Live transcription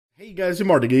Hey guys, I'm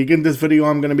Marty Geek. In this video,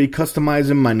 I'm going to be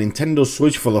customizing my Nintendo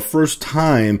Switch for the first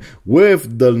time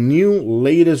with the new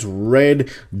latest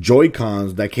red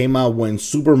Joy-Cons that came out when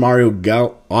Super Mario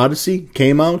Odyssey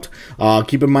came out.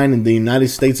 Keep in mind, in the United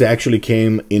States, it actually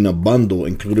came in a bundle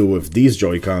included with these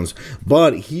Joy-Cons.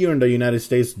 But here in the United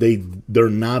States, they're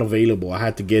not available. I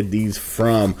had to get these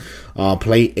from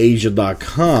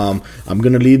PlayAsia.com. I'm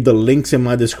going to leave the links in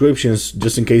my descriptions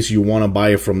just in case you want to buy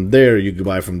it from there. You can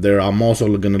buy it from there. I'm also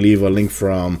going to leave a link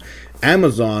from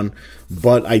Amazon,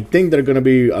 but I think they're going to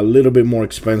be a little bit more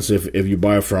expensive if you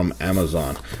buy from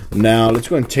Amazon. Now let's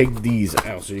go and take these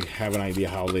out so you have an idea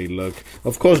how they look.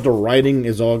 Of course, the writing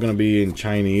is all going to be in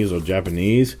Chinese or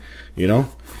Japanese, you know,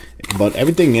 but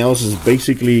everything else is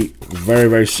basically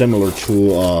very similar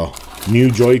to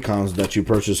new Joy-Cons that you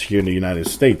purchase here in the United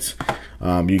States.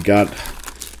 You got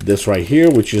this right here,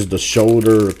 which is the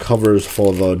shoulder covers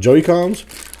for the Joy-Cons.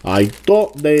 I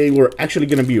thought they were actually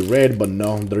going to be red, but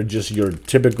no, they're just your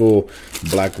typical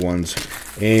black ones.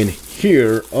 And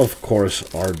here, of course,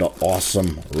 are the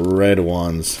awesome red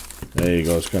ones. There you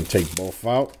go. It's going to take both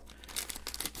out.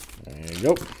 There you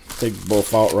go. Take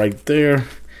both out right there.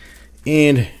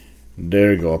 And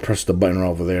there you go. Press the button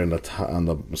over there on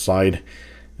the side.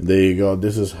 There you go.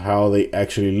 This is how they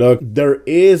actually look. There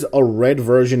is a red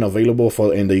version available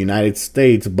in the United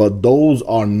States, but those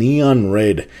are neon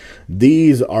red.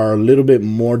 These are a little bit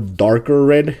more darker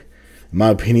red. In my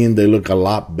opinion, they look a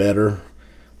lot better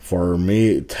for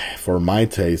me, for my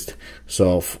taste.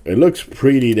 So it looks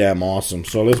pretty damn awesome.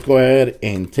 So let's go ahead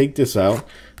and take this out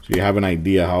so you have an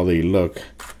idea how they look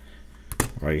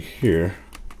right here.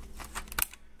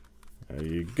 There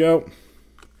you go.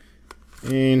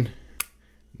 And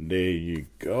there you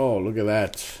go. Look at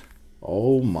that.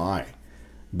 Oh my.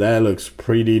 That looks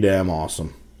pretty damn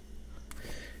awesome.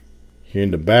 Here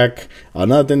in the back.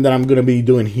 Another thing that I'm going to be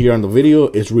doing here on the video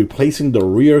is replacing the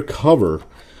rear cover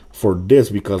for this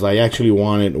because I actually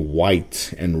wanted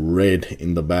white and red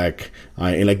in the back.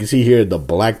 And like you see here, the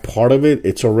black part of it,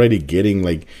 it's already getting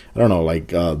like, I don't know, like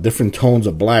different tones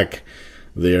of black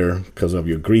there because of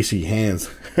your greasy hands.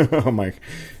 Oh my.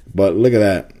 But look at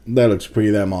that. That looks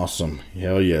pretty damn awesome.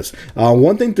 Hell yes.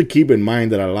 One thing to keep in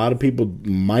mind that a lot of people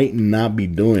might not be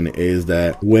doing is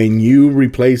that when you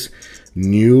replace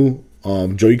new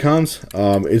Joy-Cons,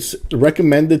 it's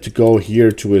recommended to go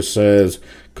here to it says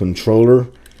controller.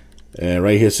 And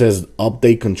right here it says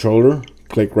update controller.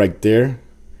 Click right there.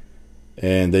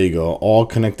 And there you go. All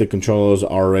connected controllers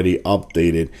are already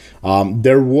updated.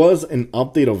 There was an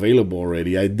update available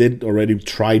already. I did already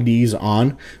try these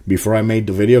on before I made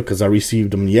the video because I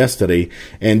received them yesterday.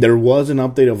 And there was an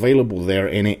update available there.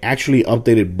 And it actually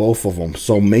updated both of them.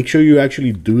 So make sure you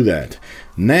actually do that.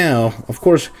 Now, of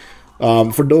course,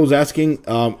 for those asking,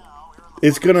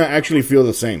 it's going to actually feel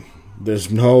the same.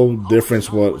 There's no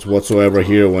difference whatsoever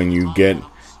here when you get,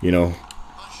 you know,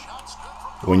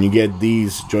 when you get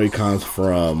these Joy-Cons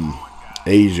from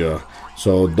Asia.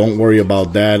 So don't worry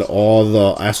about that. All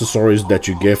the accessories that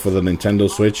you get for the Nintendo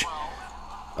Switch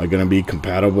are going to be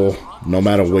compatible no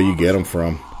matter where you get them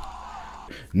from.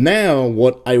 Now,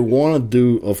 what I want to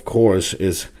do, of course,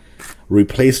 is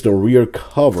replace the rear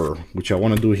cover, which I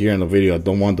want to do here in the video. I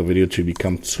don't want the video to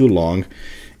become too long.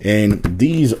 And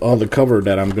these are the cover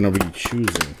that I'm going to be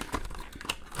choosing.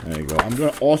 There you go.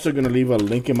 I'm also going to leave a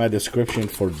link in my description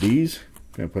for these.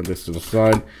 Gonna put this to the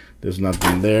side. There's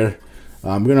nothing there.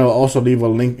 I'm gonna also leave a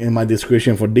link in my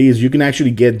description for these. You can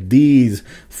actually get these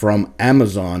from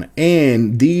Amazon,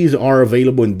 and these are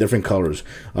available in different colors.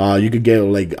 You could get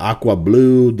like aqua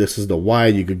blue. This is the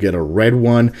white. You could get a red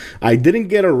one. I didn't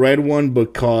get a red one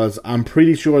because I'm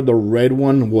pretty sure the red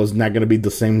one was not gonna be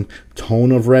the same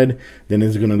tone of red. Then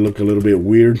it's gonna look a little bit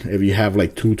weird if you have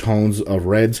like two tones of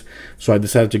reds. So I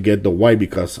decided to get the white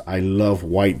because I love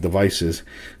white devices.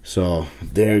 So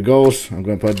there it goes. I'm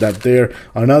gonna put that there.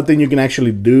 Another thing you can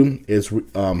actually do is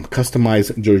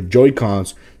customize your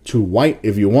Joy-Cons to white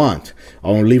if you want.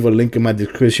 I'll leave a link in my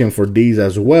description for these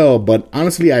as well. But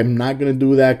honestly, I'm not gonna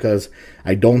do that because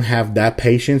I don't have that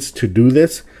patience to do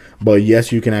this. But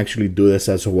yes, you can actually do this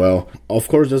as well. Of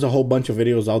course, there's a whole bunch of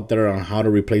videos out there on how to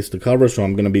replace the cover. So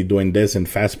I'm going to be doing this and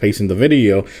fast pacing the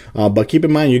video. But keep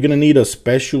in mind, you're going to need a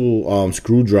special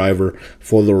screwdriver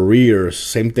for the rear.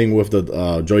 Same thing with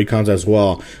the Joy-Cons as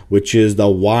well, which is the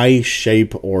Y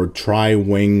shape or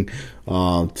tri-wing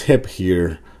tip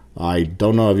here. I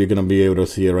don't know if you're going to be able to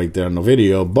see it right there in the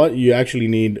video, but you actually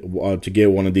need to get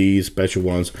one of these special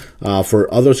ones.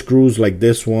 For other screws like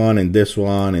this one and this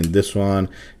one and this one,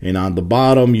 and on the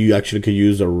bottom, you actually could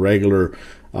use a regular,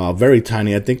 very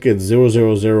tiny, I think it's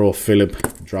 000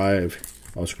 Phillips drive,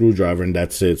 screwdriver, and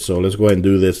that's it. So let's go ahead and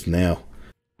do this now.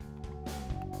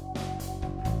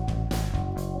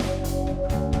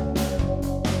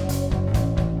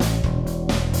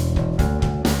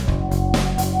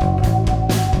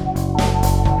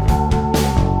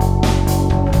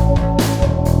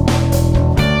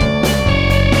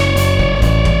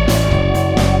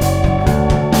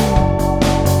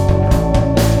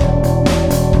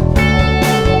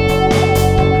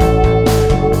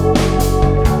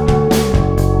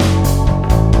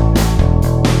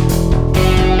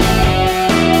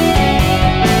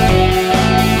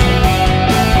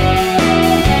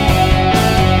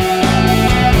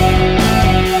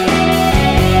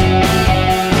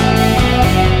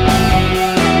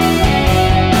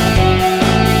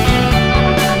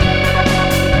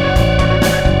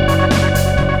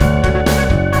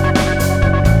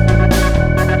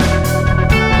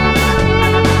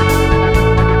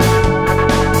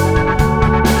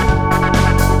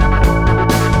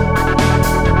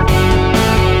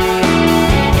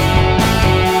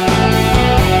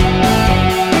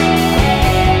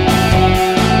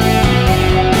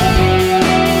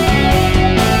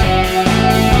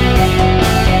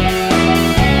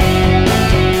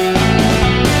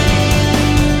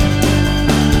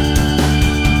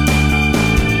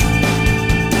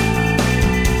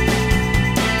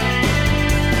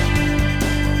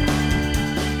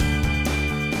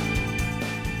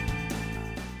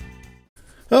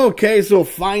 Okay, so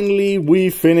finally we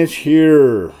finished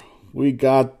here. We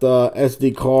got the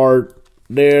SD card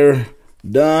there,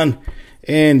 done,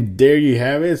 and there you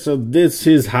have it. So this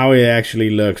is how it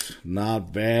actually looks.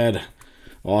 Not bad.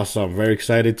 Awesome. Very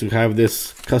excited to have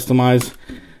this customized.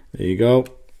 There you go.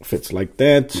 Fits like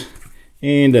that.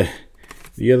 And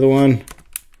the other one,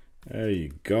 there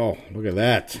you go. Look at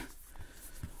that.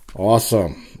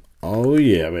 Awesome. Oh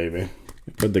yeah, baby.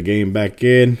 Put the game back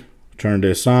in. Turn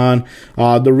this on.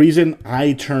 The reason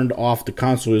I turned off the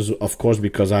console is, of course,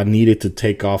 because I needed to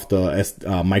take off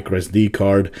the micro SD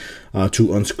card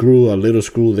to unscrew a little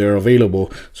screw there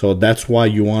available. So that's why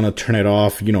you want to turn it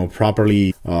off, you know,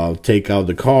 properly, take out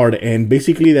the card. And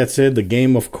basically that's it. The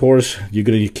game, of course, you're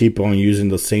going to keep on using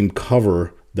the same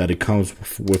cover that it comes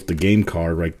with the game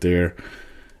card right there.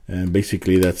 And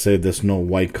basically that's it. There's no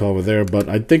white cover there, but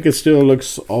I think it still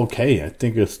looks okay. I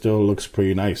think it still looks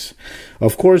pretty nice.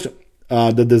 Of course,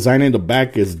 the design in the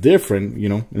back is different, you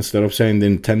know. Instead of saying the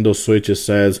Nintendo Switch, it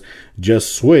says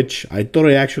just Switch. I thought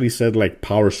it actually said like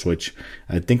Power Switch.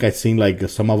 I think I've seen like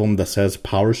some of them that says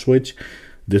Power Switch.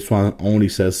 This one only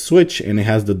says Switch, and it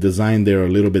has the design there a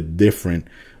little bit different,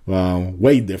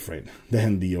 way different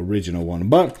than the original one.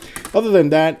 But other than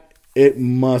that,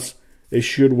 it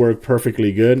should work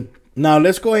perfectly good. Now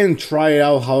let's go ahead and try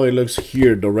out how it looks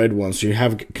here, the red one, so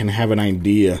you can have an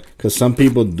idea, because some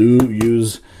people do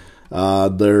use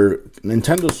their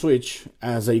Nintendo Switch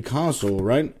as a console,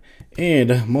 right?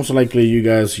 And most likely you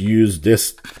guys use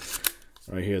this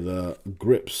right here, the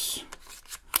grips.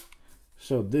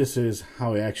 So this is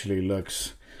how it actually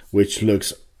looks, which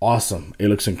looks awesome. It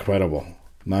looks incredible.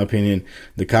 In my opinion,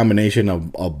 the combination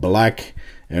of black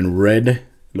and red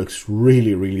looks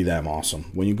really, really damn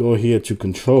awesome. When you go here to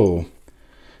control,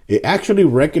 it actually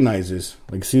recognizes,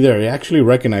 like see there, it actually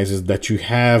recognizes that you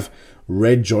have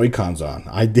red Joy-Cons on.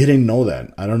 I didn't know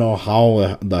that. I don't know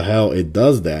how the hell it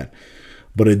does that,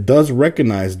 but it does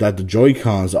recognize that the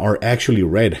Joy-Cons are actually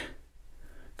red.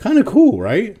 Kind of cool,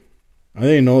 right? I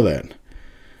didn't know that.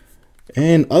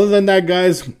 And other than that,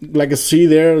 guys, like I see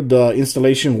there, the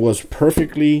installation was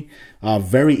perfectly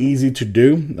very easy to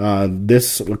do.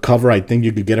 This cover, I think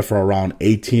you could get it for around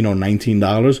 $18 or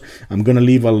 $19. I'm gonna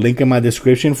leave a link in my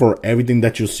description for everything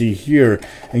that you see here,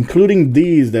 including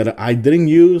these that I didn't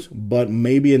use, but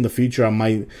maybe in the future I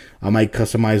might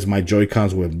customize my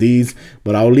Joy-Cons with these.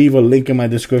 But I'll leave a link in my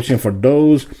description for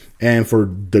those, and for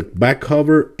the back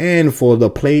cover, and for the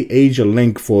Play Asia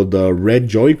link for the red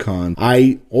Joy-Con.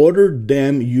 I ordered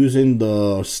them using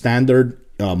the standard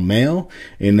mail,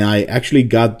 and I actually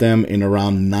got them in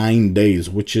around 9 days,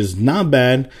 which is not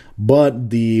bad.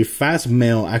 But the fast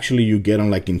mail, actually you get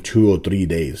them like in 2 or 3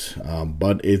 days,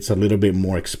 but it's a little bit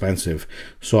more expensive.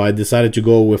 So I decided to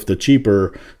go with the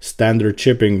cheaper standard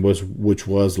shipping, which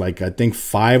was like I think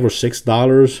 $5 or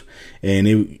 $6, and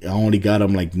I only got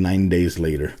them like 9 days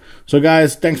later. So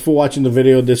guys, thanks for watching the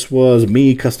video. This was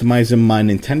me customizing my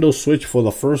Nintendo Switch for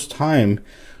the first time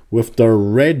with the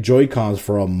red Joy-Cons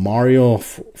for Mario,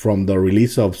 from the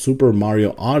release of Super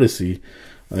Mario Odyssey,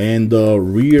 and the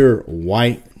rear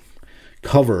white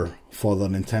cover for the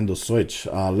Nintendo Switch.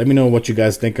 Let me know what you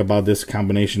guys think about this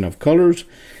combination of colors,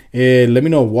 and let me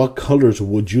know what colors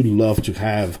would you love to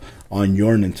have on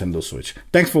your Nintendo Switch.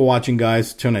 Thanks for watching,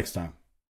 guys. Till next time.